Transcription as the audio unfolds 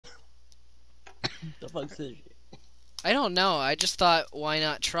The fuck's this shit? I don't know. I just thought, why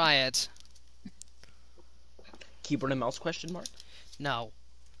not try it? Keyboard and mouse question mark? No.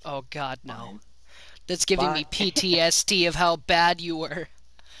 Oh God, no. Fine. That's giving me PTSD of how bad you were.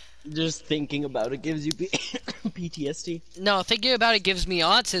 Just thinking about it gives you PTSD. No, thinking about it gives me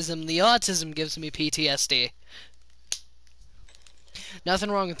autism. The autism gives me PTSD.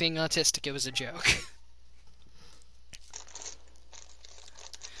 Nothing wrong with being autistic. It was a joke.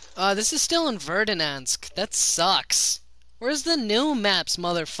 This is still in Verdansk. That sucks. Where's the new maps,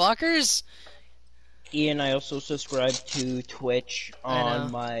 motherfuckers? Ian, I also subscribe to Twitch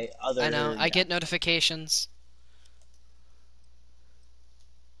on my other... I know. I get notifications.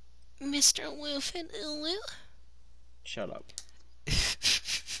 Mr. Wolf and Ulu? Shut up.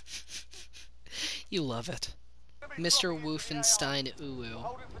 You love it. Mr. Wolfenstein Ulu.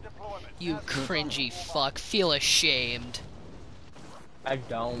 You cringy fuck. Feel ashamed. I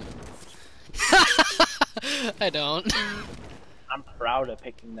don't. I don't. I'm proud of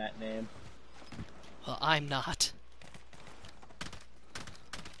picking that name. Well, I'm not.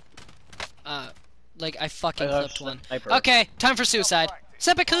 Like, I fucking clipped one. Okay, time for suicide.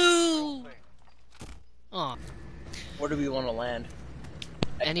 Seppuku! Aw. Where do we want to land?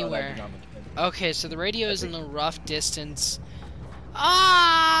 Anywhere. Okay, so the radio is in the rough distance.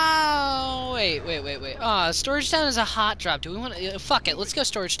 Oh, wait. Storage Town is a hot drop. Do we want to... fuck it, let's go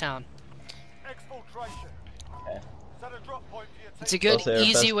Storage Town. Okay. It's a good,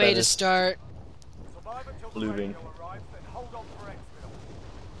 easy way to start. Looting.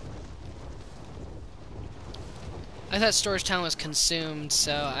 I thought Storage Town was consumed,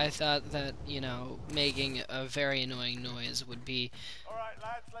 so I thought that, you know, making a very annoying noise would be,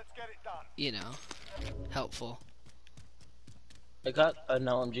 you know, helpful. I got an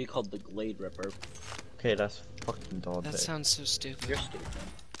LMG called the Glade Ripper. Okay, that's fucking dog. That sounds so stupid. You're stupid.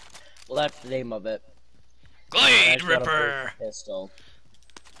 Well, that's the name of it. Glade Ripper! Pistol.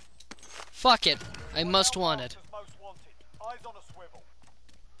 Fuck it. I must want it.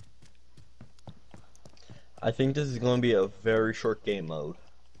 I think this is going to be a very short game mode.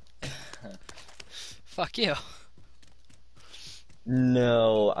 Fuck you.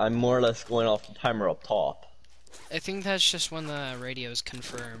 No, I'm more or less going off the timer up top. I think that's just when the radio is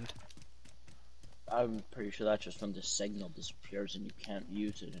confirmed. I'm pretty sure that's just when the signal disappears and you can't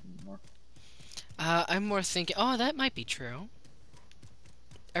use it anymore. I'm more thinking... oh, that might be true.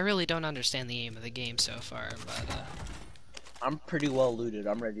 I really don't understand the aim of the game so far, but... I'm pretty well looted.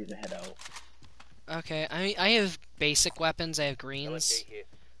 I'm ready to head out. Okay, I have basic weapons. I have greens.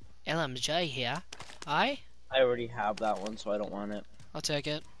 LMG here. I already have that one, so I don't want it. I'll take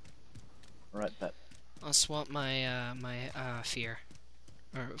it. Right, bet. I'll swap my fear.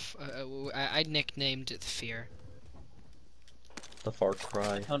 Or I nicknamed it fear. The Far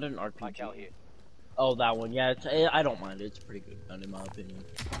Cry. Found an RPG. Oh, that one. Yeah, I don't mind it. It's a pretty good gun in my opinion.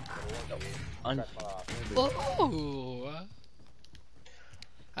 Oh!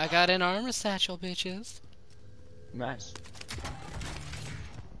 I got an armor satchel, bitches. Nice.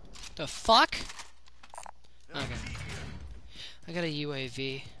 The fuck? Okay. I got a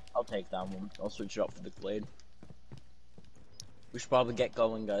UAV. I'll take that one. I'll switch it up for the Glade. We should probably get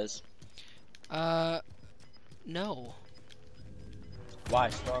going, guys. No. Why?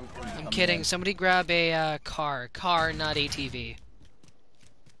 Storm? I'm kidding. Somebody grab a car. Car, not ATV.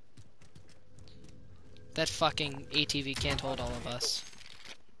 That fucking ATV can't hold all of us.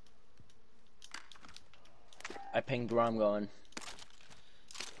 I pinged where I'm going.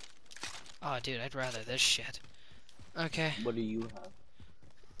 Oh, dude, I'd rather this shit. Okay. What do you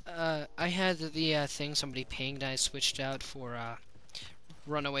have? I had the thing somebody pinged. I switched out for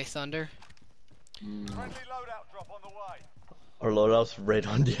Runaway Thunder. Our loadout's right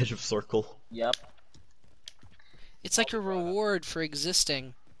on the edge of circle. Yep. It's like a reward for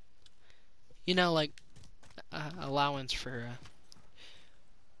existing. You know, like allowance for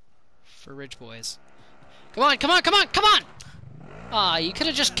rich boys. Come on, come on, come on, come on! Ah, you could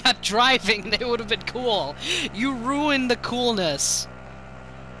have just kept driving. They would have been cool. You ruined the coolness.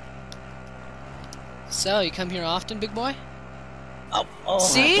 So, you come here often, big boy? Oh,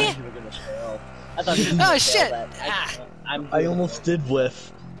 see? I thought you were gonna fail. I thought you were oh gonna shit! fail that. I almost did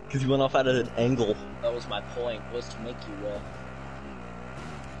whiff because you went off at an angle. That was my point. Was to make you will.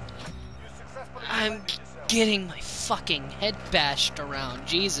 I'm getting my fucking head bashed around.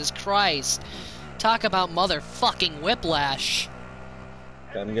 Jesus Christ. Talk about motherfucking whiplash.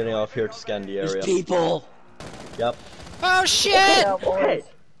 I'm getting off here to scan the area. There's people! Yep. Oh shit! Hey,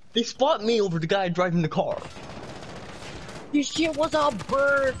 they spot me over the guy driving the car. This shit was a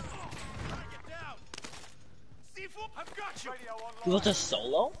bird! It was a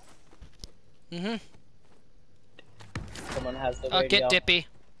solo? Mm-hmm. Someone has the Oh, radio. get dippy.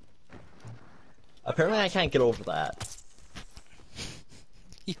 Apparently I can't get over that.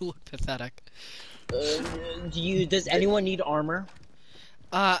 You look pathetic. Does anyone need armor?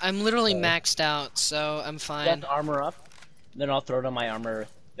 I'm literally maxed out, so I'm fine. Got the armor up? Then I'll throw it on my armor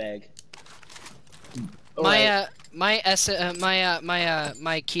bag. My my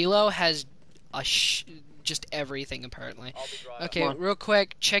kilo has just everything apparently. Okay, real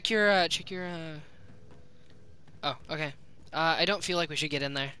quick, check your Oh, okay. I don't feel like we should get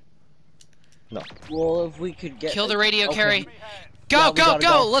in there. No. Well, if we could get... Kill the radio carry. Go, Yeah, we go, gotta go!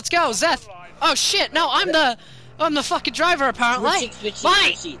 go. Let's go, Zeth! Oh shit, no, I'm the fucking driver apparently!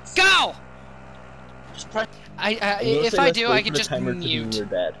 Mike! Go! Just press... If I do, I can just mute. We're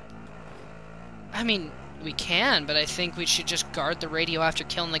dead. I mean, we can, but I think we should just guard the radio after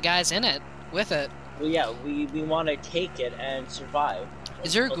killing the guys in it, with it. Well, yeah, we want to take it and survive.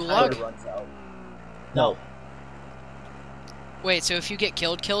 Is there a Until gulag? timer runs out. No. Wait, so if you get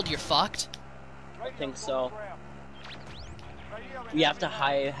killed, you're fucked? I think so. We have to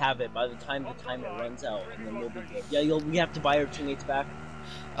have it by the time the timer runs out, and then we'll be good. Yeah, we have to buy our teammates back.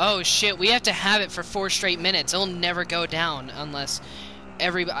 Oh shit, we have to have it for 4 straight minutes. It'll never go down unless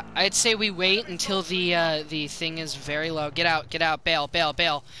everybody... I'd say we wait until the thing is very low. Get out, bail, bail,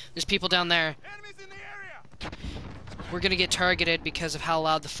 bail. There's people down there. Enemies in the area. We're gonna get targeted because of how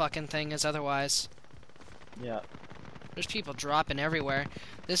loud the fucking thing is otherwise. Yeah. There's people dropping everywhere.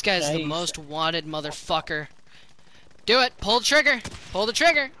 This guy's the Nice. most wanted motherfucker. Do it! Pull the trigger! Pull the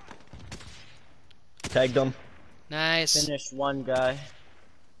trigger! Tagged him. Nice. Finished one guy.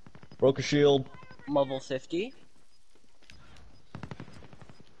 Broke a shield. Level 50.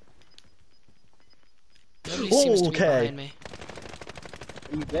 Nobody seems to be Okay. behind me.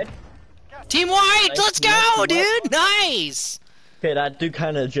 Are you good? Team White! Nice, Let's nice, go, nice. dude! Nice! Okay, that dude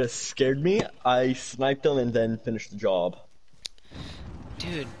kind of just scared me. I sniped him and then finished the job.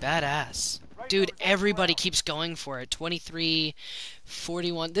 Dude, badass. Dude, everybody keeps going for it. 23,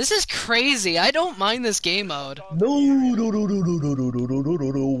 41. This is crazy. I don't mind this game mode. No, no, no, no, no, no, no, no, no,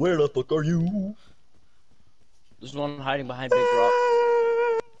 no, no. Where the fuck are you? There's one hiding behind Big Rock.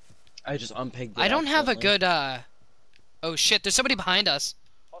 I just unpegged it. I don't have a accidentally. good, Oh shit, there's somebody behind us.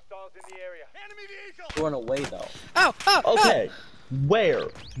 Hostiles in the area. Enemy vehicle. Going away though. Oh, oh, oh! Okay, where?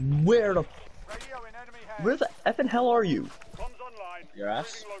 Where the? Radio in enemy hands. Where the effing hell are you? Comms online. Your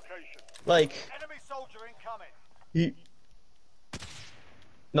ass? Moving location. Like, Enemy soldier incoming. he.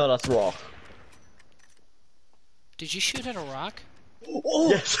 No, that's Rock. Did you shoot at a rock?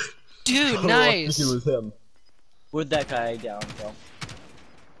 Oh, yes. Dude, I nice! think it was him. Where'd that guy down go?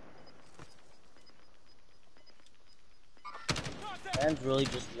 Man's really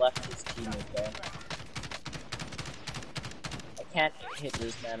just left his teammate there. I can't hit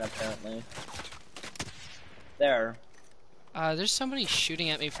this man apparently. There. There's somebody shooting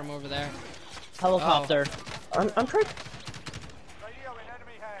at me from over there. Helicopter. I'm trying. Radio in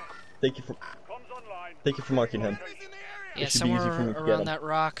enemy hands. Thank you for. Comms online. Thank you for marking him. Enemies in the area. Yeah, should be easy somewhere for me to get around him. that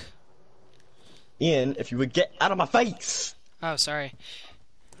rock. Ian, if you would get out of my face. Oh, sorry.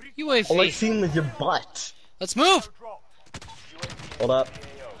 All I UAV. seen was your butt. Let's move! Drop. Hold up.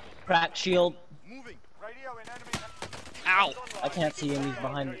 Crack shield. Moving. Radio in enemy hands. Ow! I can't see him, he's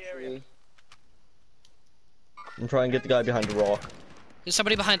behind the tree. I'm trying to get the guy behind the rock. There's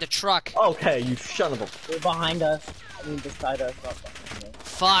somebody behind the truck. Okay, you son of a. They're behind us. I mean beside us, not behind us.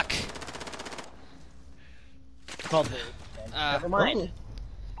 Fuck. Probably. Never mind.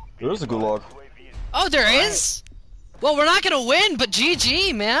 There is a gulag. Oh, there is? Well, we're not gonna win, but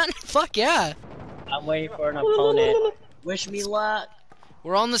GG, man. Fuck yeah. I'm waiting for an opponent. Wish me luck.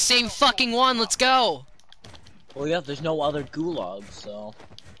 We're on the same fucking one. Let's go. Well, yeah, there's no other gulags, so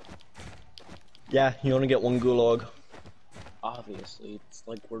Yeah, you only get one gulag. obviously it's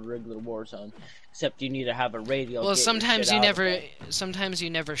like we're regular Warzone, except you need to have a radio. Well, get your sometimes shit you out of never, it. sometimes you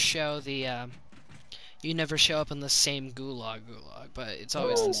never show the, you never show up in the same gulag, but it's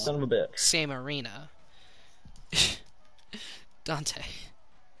always Oh, the son of a bitch. same arena. Dante.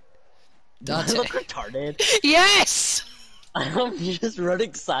 Do I Dante. look retarded? Yes! I'm just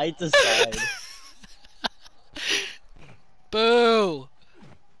running side to side. Boo!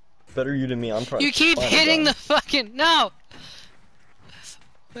 Better you than me. I'm trying. You keep to find a hitting gun. the fucking no.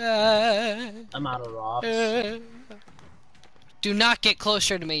 I'm out of rocks. Do not get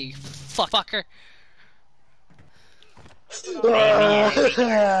closer to me, you fucker. Turn to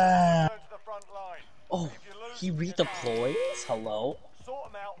the front line. Oh, he redeploys? Hello? Sort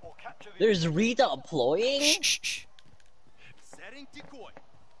 'em out or capture the There's redeploying? Shh, shh, shh. setting decoy.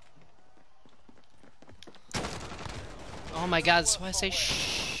 Oh my god, that's why I say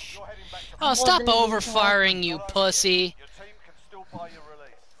shh. You're heading back to Oh, stop overfiring, you pussy. Your team can still buy your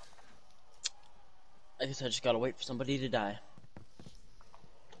release. I guess I just gotta wait for somebody to die.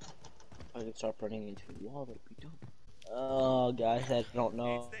 I can start running into a wall. That'd be dope. Oh, guys, I don't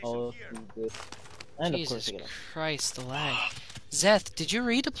know. And of course Jesus I get Christ, the lag. Zeth, did you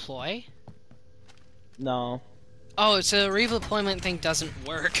redeploy? No. Oh, so the redeployment thing doesn't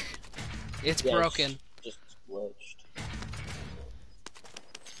work. It's Yeah, broken. It's just glitched.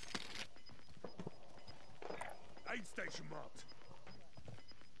 Aid station marked.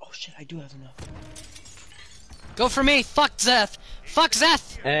 Oh shit, I do have enough. Go for me! Fuck Zeth! Fuck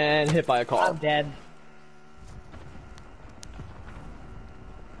Zeth! And hit by a car. I'm dead.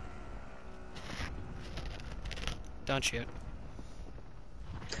 Don't shoot.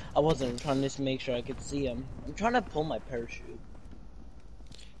 I wasn't. I'm trying to just make sure I could see him. I'm trying to pull my parachute.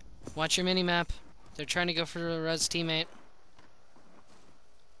 Watch your mini-map. They're trying to go for a res teammate.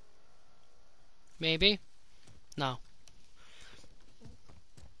 Maybe? No.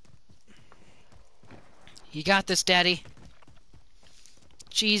 You got this, Daddy.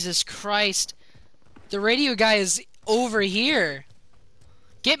 Jesus Christ. The radio guy is over here.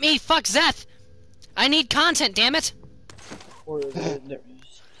 Get me! Fuck Zeth! I need content, damn it! Or there's...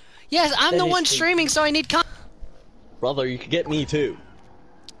 Yes, I'm That the is one true. streaming, so I need Brother, you could get me too.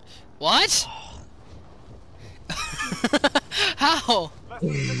 What? How? Less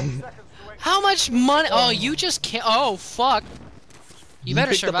than 60 seconds to exit. How much money? Oh, you just can't. Oh, fuck. You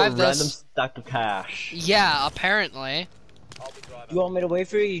better picked up survive a this. random stack of cash. Yeah, apparently. You want me to wait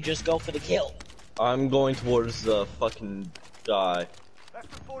for you? You just go for the kill. I'm going towards the fucking guy. Less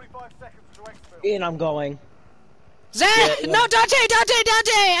than 45 seconds to exfil. And I'm going. Zed! Yeah. No, Dante!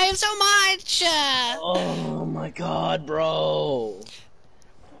 I have so much! Oh my god, bro.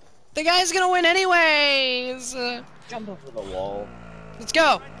 The guy's gonna win anyways! Jump over the wall. Let's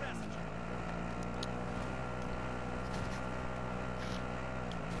go!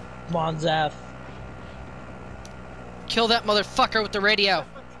 Come on, Zeph. Kill that motherfucker with the radio. Less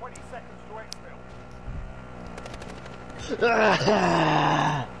than 20 seconds to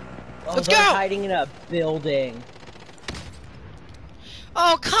exfil. Let's they're go! hiding in a building.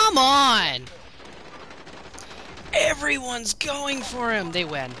 Oh, come on! Everyone's going for him. They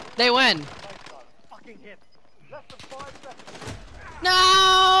win. They win. Fucking hit. Less than 5 seconds.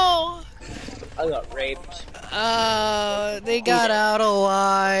 No! I got raped. They got out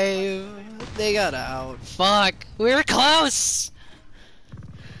alive. They got out. Fuck. We were close.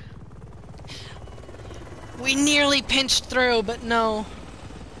 We nearly pinched through, but no.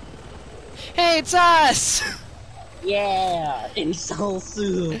 Hey, it's us! Yeah, in Soul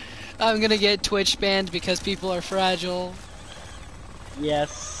Soup. I'm gonna get Twitch banned because people are fragile.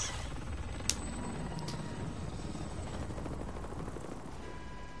 Yes.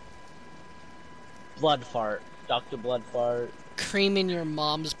 Blood fart. Dr. Blood fart. Cream in your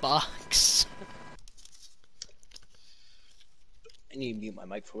mom's box. I need to mute my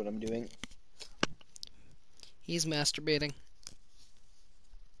mic for what I'm doing. He's masturbating.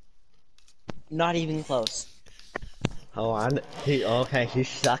 Not even close. Oh, he's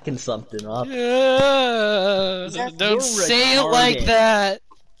sucking something up. Zeth, Don't you're say it like retarded. that.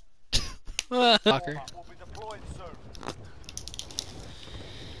 Fucker. Will be deployed soon.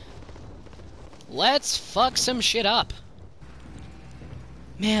 Let's fuck some shit up.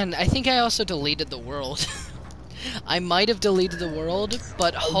 Man, I think I also deleted the world. I might have deleted the world,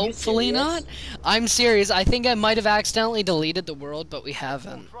 but hopefully serious? not. I'm serious. I think I might have accidentally deleted the world, but we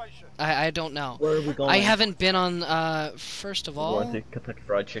haven't. I don't know. Where are we going? I haven't been on, first of I all... want to Kentucky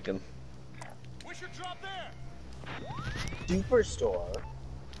Fried Chicken. We should drop there. Superstore.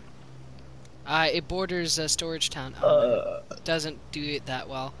 It borders Storage Town. Doesn't do it that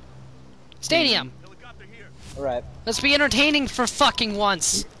well. Stadium! Helicopter here. Alright. Let's be entertaining for fucking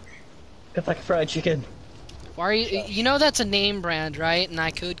once! Kentucky Fried Chicken. Why are you... You know that's a name brand, right? And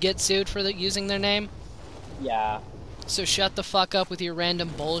I could get sued for using their name? Yeah. So shut the fuck up with your random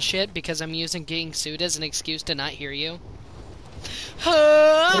bullshit because I'm using getting sued as an excuse to not hear you.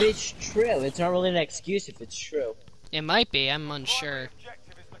 But it's true. It's not really an excuse if it's true. It might be, I'm unsure.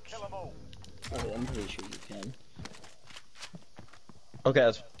 Objective is to kill them all. Oh, I'm pretty sure you can.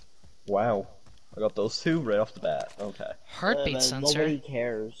 Okay, wow. I got those two right off the bat. Okay. Heartbeat But sensor? Nobody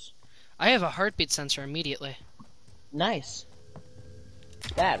cares. I have a heartbeat sensor immediately. Nice.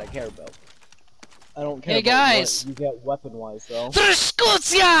 That I care about. I don't care Hey, about guys! what you get weapon-wise, though.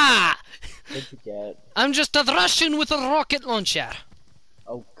 Druskutia! What'd you get? I'm just a Russian with a rocket launcher.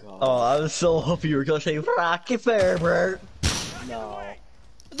 Oh, God. Oh, I was so hoping you were gonna say Rocky Fairburn. No.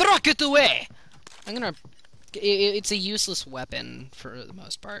 The rocket away! I'm gonna... It's a useless weapon for the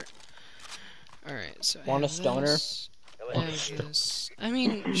most part. Alright, so I Want a have stoner? this, I have this. I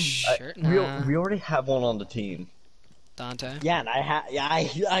mean, sure, nah. We already have one on the team. Dante. Yeah, and I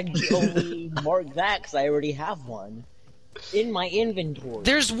only marked that because I already have one in my inventory.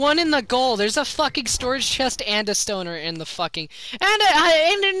 There's one in the goal. There's a fucking storage chest and a stoner in the fucking... And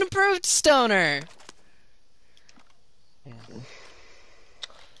an improved stoner!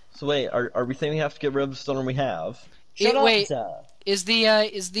 So wait, are we saying we have to get rid of the stoner we have? Shut up, wait, sir. is the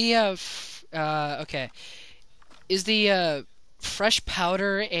fresh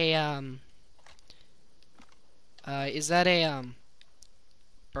powder a, is that a,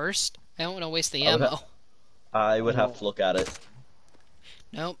 burst? I don't want to waste the ammo. I would have to look at it.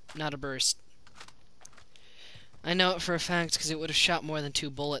 Nope, not a burst. I know it for a fact because it would have shot more than 2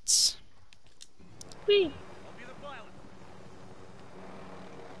 bullets. Whee.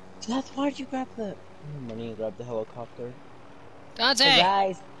 Seth, why'd you grab the money and grab the helicopter? Dante! Hey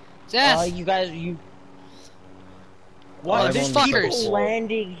guys, Seth! you. Why Oh, are these these fuckers. people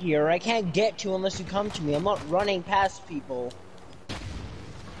landing here? I can't get to unless you come to me. I'm not running past people.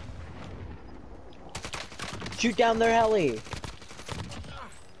 Shoot down their heli.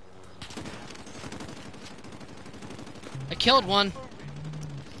 I killed one.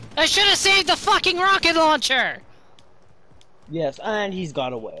 I should have saved the fucking rocket launcher! Yes, and he's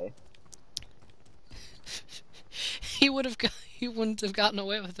got away. He wouldn't have gotten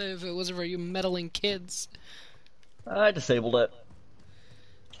away with it if it wasn't for you meddling kids. I disabled it.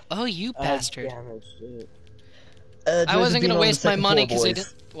 Oh, you bastard. Damn it. I wasn't gonna waste my money because I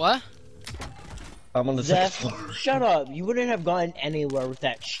didn't. What? I'm on the Zeph, second floor. shut up. You wouldn't have gotten anywhere with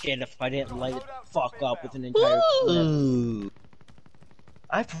that shit if I didn't light it the fuck up with an entire clip. Ooh.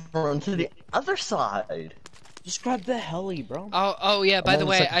 I've run to the other side. Just grab the heli, bro. Oh yeah. By I'm the on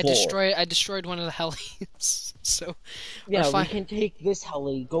the way, second floor. I destroyed one of the helis. So Yeah, we're we fine. can take this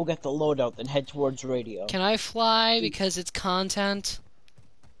heli, go get the loadout, then head towards radio. Can I fly because it's content?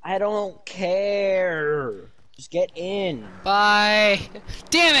 I don't care. Just get in. Bye.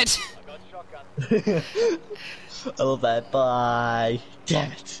 Damn it! I love that. Bye.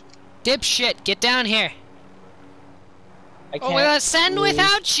 Damn it. Dipshit, get down here. I Oh, can't. we'll send leave.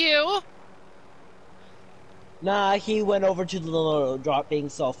 without you. Nah, he went over to the little drop being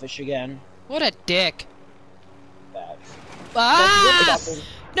selfish again. What a dick. Bad. Ah!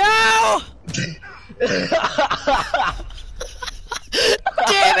 No!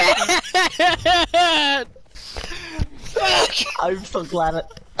 Damn it! Fuck! I'm so glad it.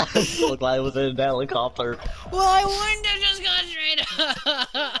 I'm so glad it was in a helicopter. Well, I wouldn't have just gone straight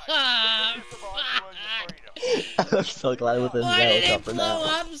up. I'm so glad it was in a Why did it helicopter blow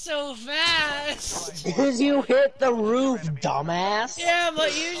now. up so fast? Because you hit the roof, dumbass. Yeah,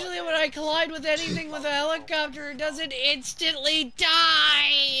 but usually when I collide with anything with a helicopter, it doesn't instantly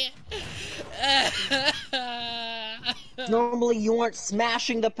die. Normally you aren't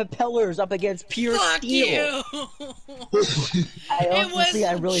smashing the propellers up against pure Fuck steel. you! I It honestly, was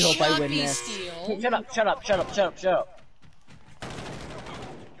I really hope I win choppy this. steel. Shut up, shut up, shut up, shut up, shut up.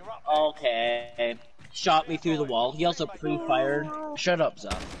 Okay. Shot me through the wall. He also pre-fired. Shut up,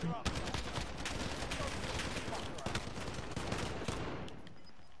 Zeph.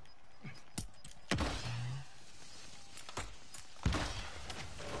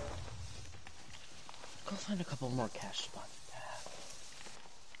 Go find a couple more cash spots.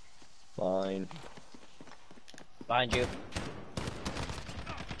 Fine. Behind you.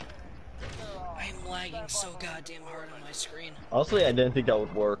 I'm lagging so goddamn hard on my screen. Honestly, I didn't think that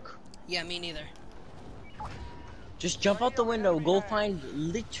would work. Yeah, me neither. Just jump out the window. Go find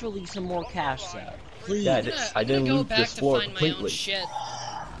literally some more cash, Zeph. Please. Yeah, I'm didn't gonna go loot back this to floor find my own completely. shit.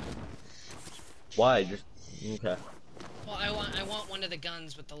 Why? Just okay. Well, I want one of the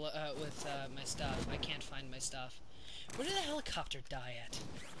guns with the my stuff. I can't find my stuff. Where did the helicopter die at?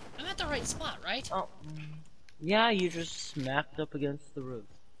 I'm at the right spot, right? Oh. Yeah, you just smacked up against the roof.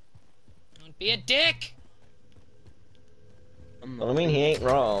 Don't be a dick. Well, I mean, he ain't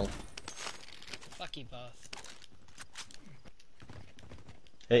wrong. Fuck you both.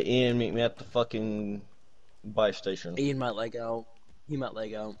 Hey, Ian, meet me at the fucking buy station. Ian might leg out. He might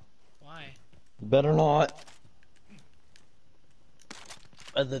leg out. Why? Better not.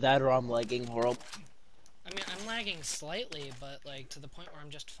 Either that or I'm lagging horrible. I mean, I'm lagging slightly, but like to the point where I'm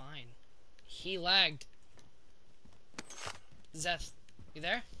just fine. He lagged. Zeth, you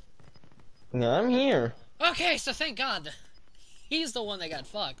there? Yeah, I'm here. Okay, so thank God. He's the one that got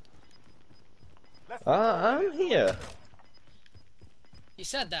fucked. I'm here. You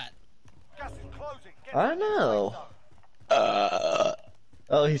said that. Gas is closing. Get I to the know. safe zone.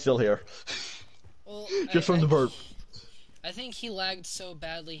 Oh, he's still here. Well, Just from the burp. I think he lagged so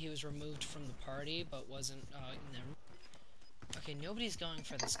badly he was removed from the party, but wasn't. Never. Okay, nobody's going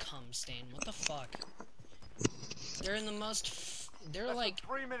for this cum stain. What the fuck? They're in the most. They're like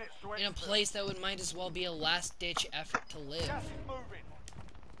 3 minutes to in a exfil. place that might as well be a last-ditch effort to live. Gas is moving.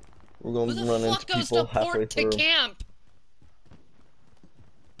 We're Who going to the run fuck into goes people to halfway port to through. camp?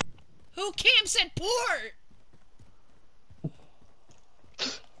 Who camps at port?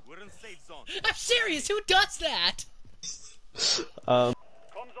 We're in safe zone. I'm serious. Who does that? Comms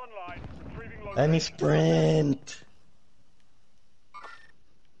online. Retrieving location. Enemy sprint.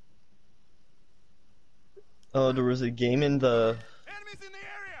 Oh, there was a game in the Enemies in the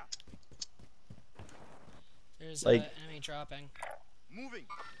area. There's Like- enemy dropping. Moving.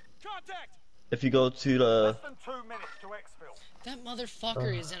 Contact. if you go to the Less than 2 minutes to exfil. That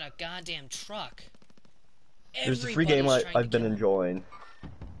motherfucker is in a goddamn truck. there's a free game Everybody's trying to I've been kill him. enjoying.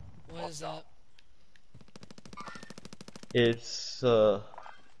 What is that? It's Copy.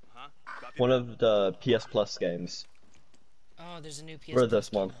 one of the PS Plus games. Oh, there's a new PS. For Plus this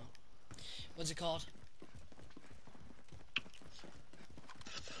game month. out. What's it called?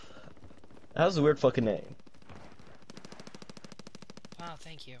 It has a weird fucking name. Wow,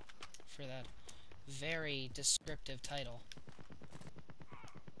 thank you for that very descriptive title.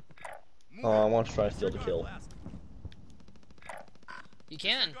 Moving. Oh, I want to try to steal the kill. Blast. You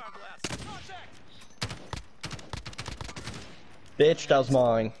can. Guard blast. Contact. Bitch, that was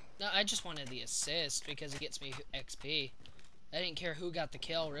mine. No, I just wanted the assist because it gets me XP. I didn't care who got the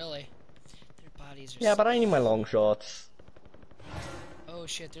kill, really. Their bodies are. Yeah, so- but I need my long shots. Oh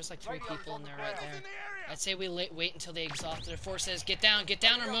shit, there's like 3 Radio's people in on the there right ground. there. In the area. I'd say we wait until they exhaust their forces. Get down or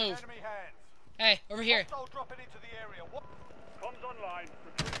move. Enemy hands. Hey, over here. Hostile dropping into the area. What? Comms online.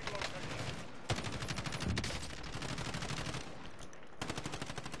 Retrieving location.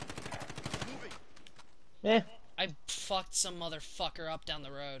 Moving. Eh. I fucked some motherfucker up down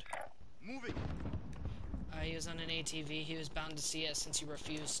the road. Moving. He was on an ATV. He was bound to see us since he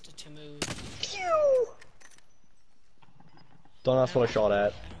refused to move. Don't ask what I shot at. I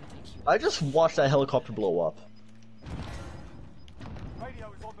don't think he. I just watched that helicopter blow up.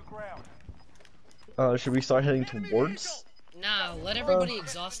 Radio is on the ground. Should we start heading towards? Nah, let everybody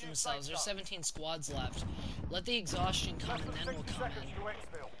exhaust themselves. There's 17 squads left. Let the exhaustion come Less and than then we'll 60 come seconds in. to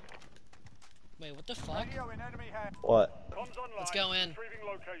exfil. Wait, what the fuck? Radio in enemy hands. What? Comms online. Let's go in. Retrieving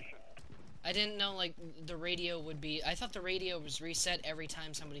location. I didn't know, like, the radio would be... I thought the radio was reset every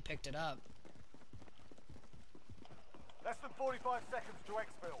time somebody picked it up. Less than 45 seconds to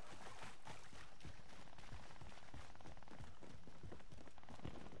exfil.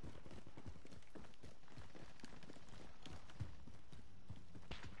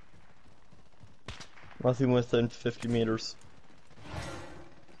 Nothing within 50 meters.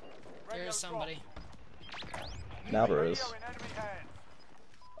 Radio There's somebody. Now there Radio is. in enemy hands.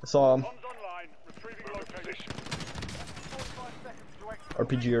 I saw him. Comms online. Retrieving location. 45 seconds to exfil.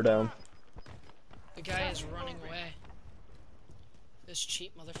 RPGer down. The guy is running away. This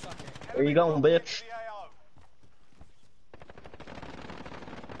cheap motherfucker. Where you going, bitch? The AO.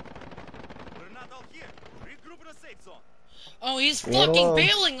 We're not all here. Regroup in a safe zone. Oh, he's Leave it fucking alone.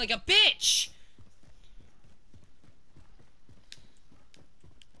 bailing like a bitch!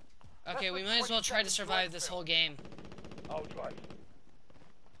 Okay, we might as well try to survive this whole game. I'll drive.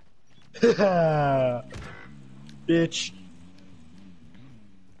 Bitch.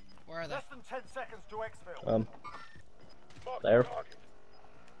 Where are they? Less than 10 seconds to exfil. There. Less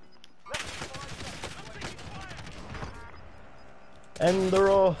than 5 seconds to exfil. And they're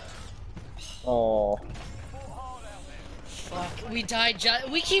all. Aw. Fought hard out there. Fuck, we died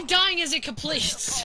we keep dying as it completes!